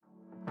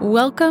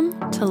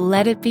Welcome to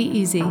Let It Be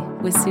Easy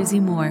with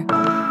Susie Moore.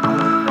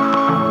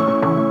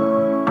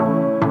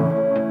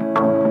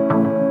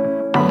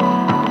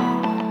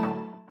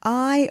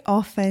 I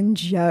often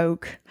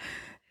joke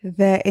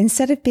that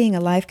instead of being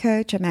a life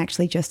coach, I'm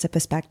actually just a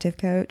perspective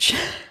coach.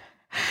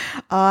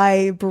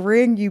 I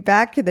bring you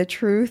back to the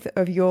truth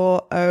of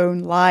your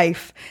own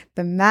life,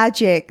 the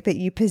magic that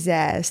you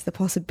possess, the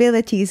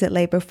possibilities that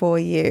lay before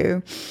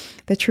you,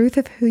 the truth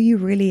of who you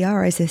really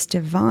are as this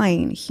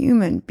divine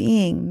human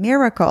being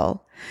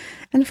miracle,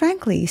 and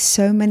frankly,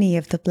 so many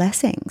of the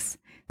blessings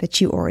that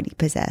you already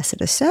possess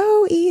that are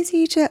so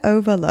easy to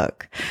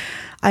overlook.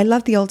 I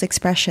love the old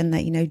expression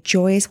that,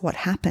 joy is what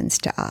happens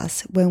to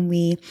us when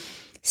we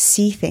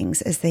see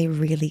things as they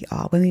really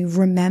are, when we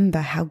remember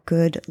how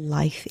good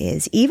life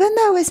is, even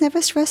though it's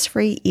never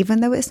stress-free,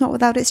 even though it's not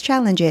without its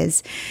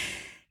challenges.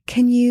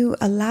 Can you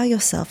allow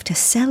yourself to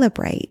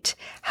celebrate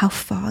how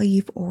far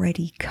you've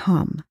already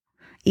come?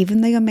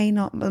 Even though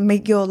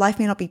your life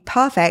may not be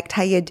perfect,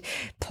 how you'd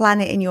plan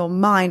it in your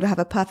mind or have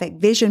a perfect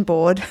vision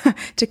board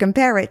to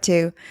compare it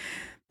to.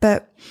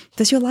 But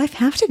does your life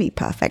have to be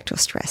perfect or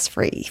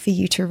stress-free for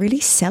you to really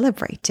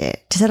celebrate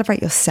it, to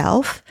celebrate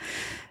yourself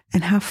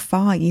and how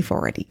far you've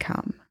already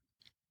come?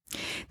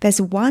 There's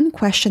one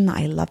question that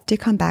I love to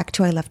come back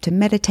to. I love to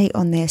meditate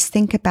on this,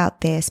 think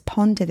about this,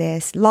 ponder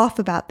this, laugh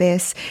about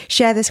this,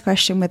 share this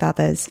question with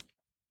others.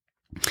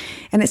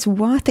 And it's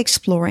worth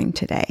exploring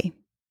today.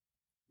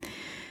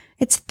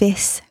 It's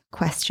this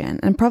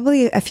question, and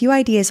probably a few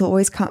ideas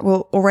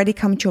will already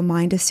come to your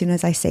mind as soon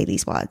as I say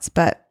these words.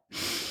 But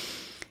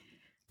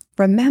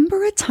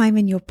remember a time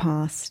in your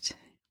past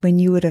when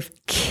you would have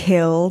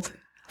killed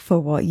for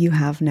what you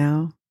have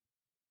now?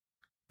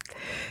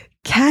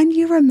 Can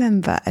you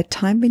remember a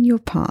time in your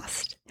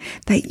past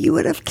that you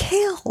would have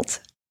killed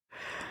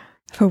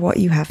for what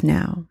you have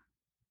now?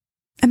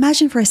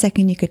 Imagine for a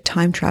second you could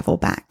time travel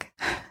back,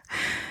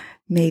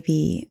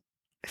 maybe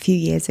a few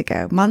years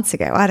ago, months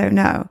ago, I don't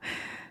know.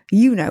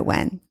 You know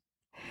when.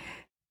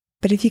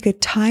 But if you could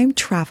time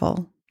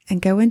travel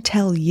and go and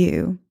tell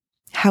you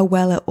how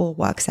well it all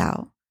works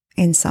out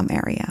in some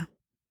area,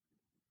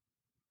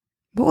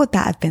 what would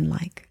that have been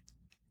like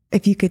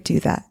if you could do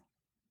that?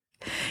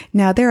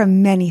 Now, there are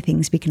many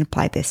things we can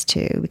apply this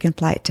to. We can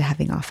apply it to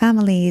having our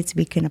families.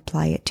 We can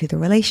apply it to the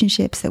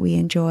relationships that we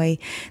enjoy,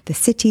 the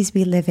cities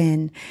we live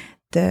in,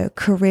 the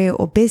career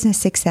or business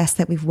success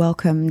that we've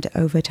welcomed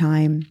over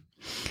time.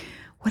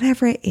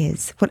 Whatever it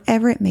is,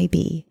 whatever it may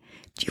be,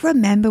 do you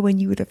remember when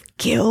you would have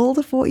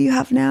killed for what you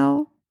have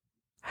now?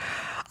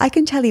 I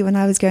can tell you when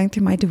I was going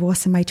through my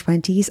divorce in my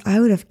 20s, I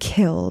would have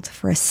killed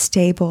for a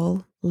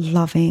stable,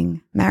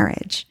 loving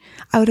marriage.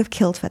 I would have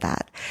killed for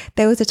that.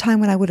 There was a time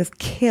when I would have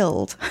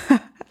killed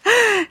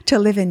to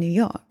live in New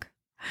York.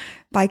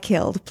 By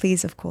killed,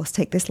 please, of course,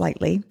 take this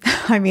lightly.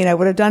 I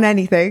would have done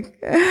anything.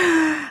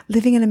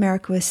 Living in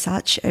America was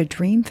such a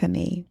dream for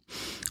me.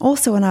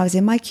 Also, when I was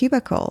in my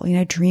cubicle,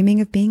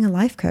 dreaming of being a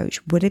life coach,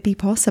 would it be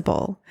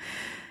possible?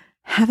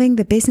 Having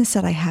the business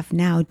that I have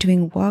now,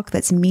 doing work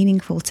that's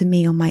meaningful to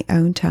me on my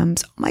own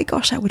terms, oh my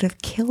gosh, I would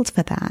have killed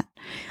for that.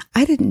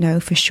 I didn't know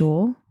for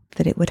sure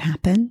that it would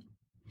happen.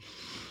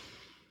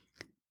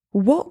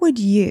 What would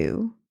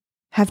you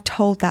have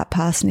told that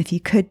person if you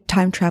could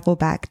time travel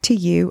back to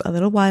you a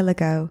little while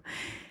ago,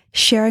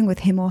 sharing with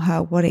him or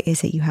her what it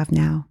is that you have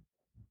now?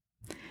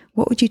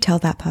 What would you tell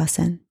that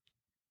person?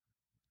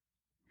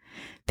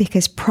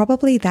 Because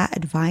probably that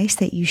advice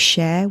that you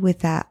share with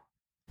that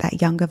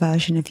younger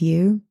version of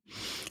you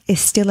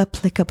is still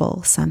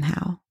applicable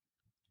somehow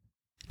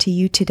to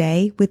you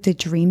today with the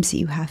dreams that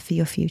you have for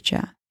your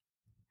future.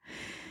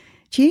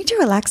 Do you need to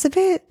relax a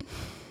bit?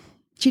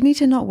 Do you need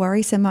to not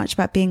worry so much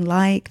about being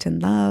liked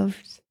and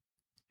loved?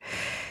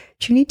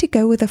 Do you need to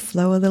go with the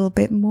flow a little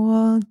bit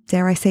more?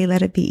 Dare I say,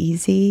 let it be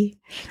easy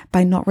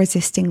by not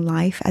resisting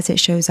life as it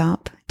shows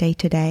up day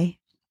to day?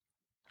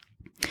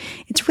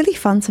 It's really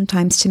fun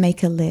sometimes to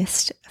make a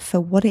list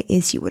for what it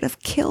is you would have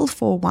killed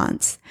for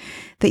once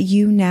that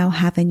you now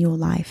have in your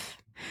life.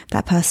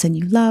 That person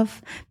you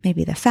love,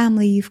 maybe the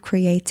family you've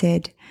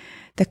created,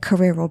 the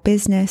career or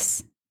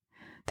business,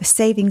 the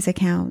savings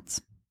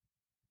accounts.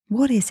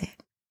 What is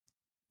it?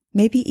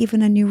 Maybe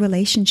even a new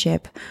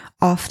relationship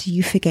after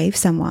you forgave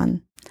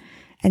someone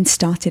and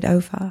started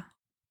over.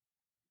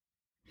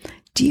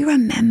 Do you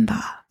remember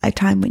a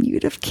time when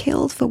you'd have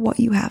killed for what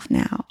you have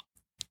now?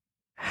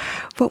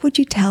 What would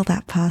you tell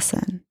that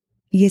person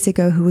years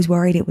ago who was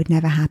worried it would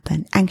never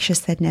happen,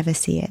 anxious they'd never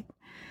see it?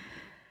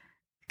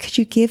 Could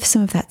you give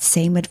some of that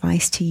same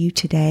advice to you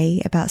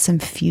today about some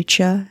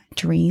future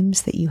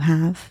dreams that you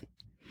have?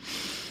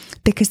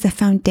 Because the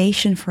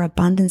foundation for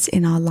abundance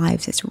in our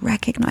lives is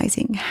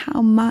recognizing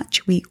how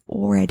much we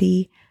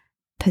already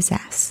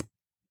possess.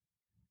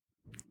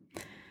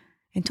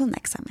 Until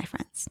next time, my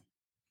friends.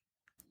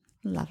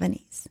 Love and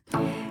ease.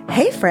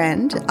 Hey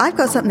friend, I've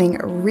got something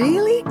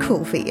really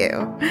cool for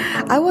you.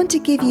 I want to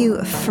give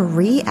you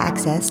free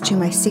access to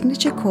my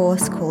signature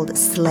course called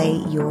Slay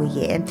Your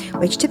Year,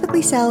 which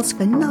typically sells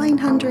for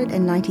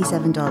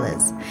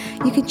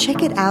 $997. You can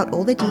check it out,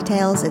 all the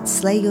details at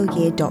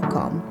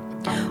slayyouryear.com.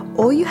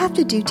 All you have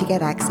to do to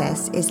get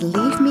access is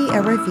leave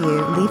a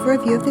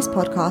review of this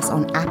podcast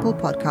on Apple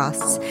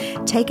Podcasts,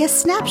 take a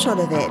snapshot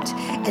of it,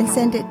 and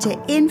send it to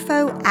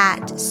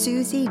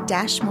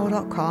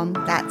info@susie-moore.com.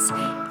 That's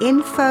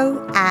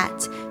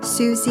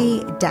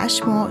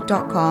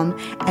info@susie-moore.com,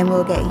 and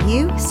we'll get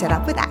you set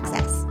up with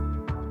access.